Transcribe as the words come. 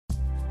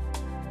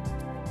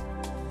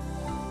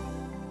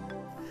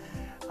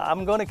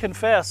I'm going to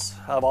confess,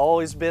 I've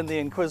always been the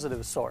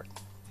inquisitive sort,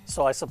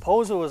 so I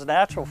suppose it was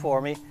natural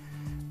for me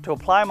to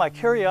apply my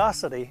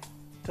curiosity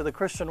to the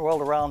Christian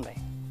world around me.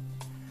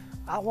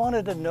 I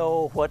wanted to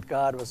know what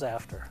God was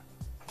after.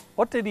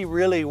 What did He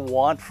really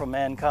want from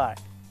mankind?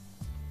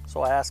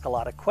 So I asked a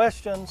lot of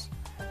questions.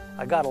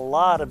 I got a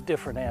lot of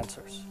different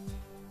answers.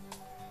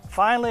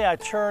 Finally, I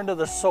turned to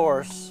the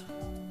source,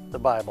 the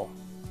Bible.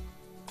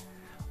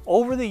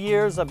 Over the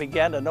years, I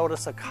began to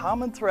notice a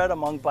common thread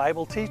among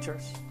Bible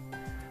teachers.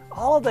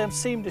 All of them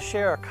seemed to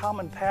share a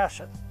common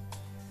passion.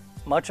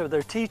 Much of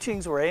their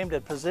teachings were aimed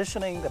at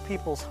positioning the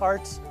people's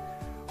hearts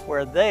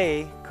where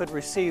they could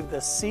receive the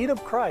seed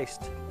of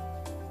Christ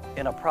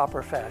in a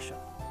proper fashion.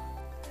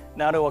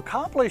 Now, to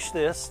accomplish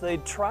this,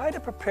 they'd try to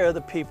prepare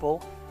the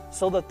people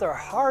so that their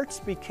hearts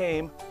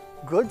became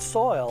good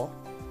soil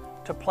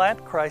to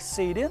plant Christ's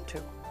seed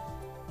into.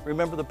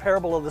 Remember the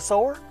parable of the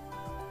sower?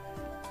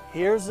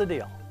 Here's the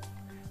deal.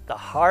 The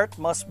heart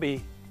must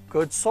be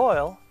good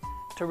soil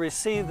to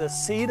receive the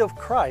seed of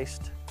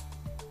Christ.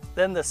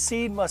 Then the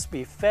seed must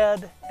be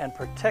fed and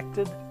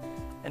protected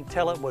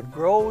until it would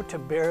grow to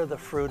bear the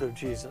fruit of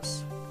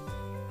Jesus.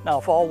 Now,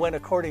 if all went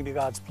according to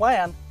God's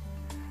plan,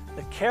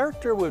 the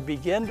character would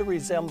begin to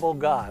resemble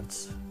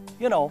God's.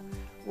 You know,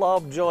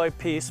 love, joy,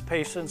 peace,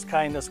 patience,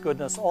 kindness,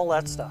 goodness, all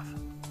that stuff.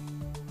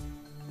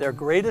 Their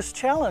greatest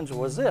challenge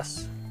was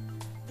this.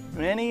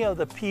 Many of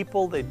the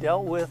people they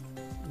dealt with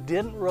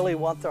didn't really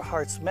want their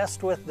hearts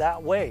messed with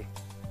that way.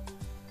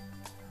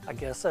 I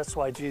guess that's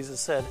why Jesus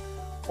said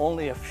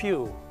only a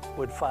few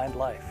would find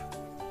life.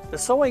 The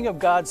sowing of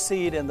God's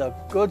seed in the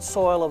good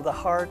soil of the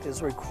heart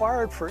is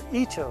required for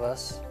each of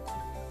us,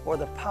 or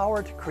the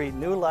power to create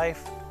new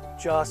life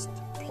just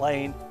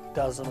plain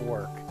doesn't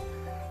work.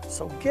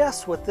 So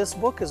guess what this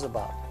book is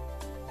about?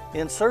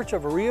 In search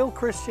of real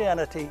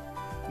Christianity,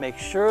 make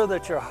sure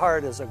that your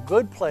heart is a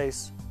good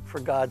place for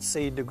God's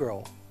seed to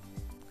grow.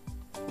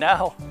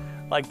 Now,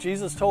 like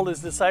Jesus told His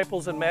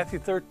disciples in Matthew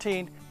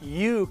 13,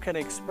 you can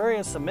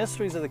experience the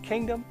mysteries of the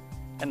kingdom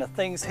and the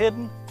things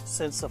hidden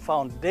since the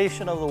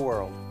foundation of the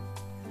world.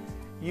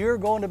 You're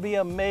going to be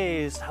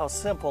amazed how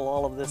simple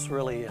all of this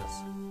really is.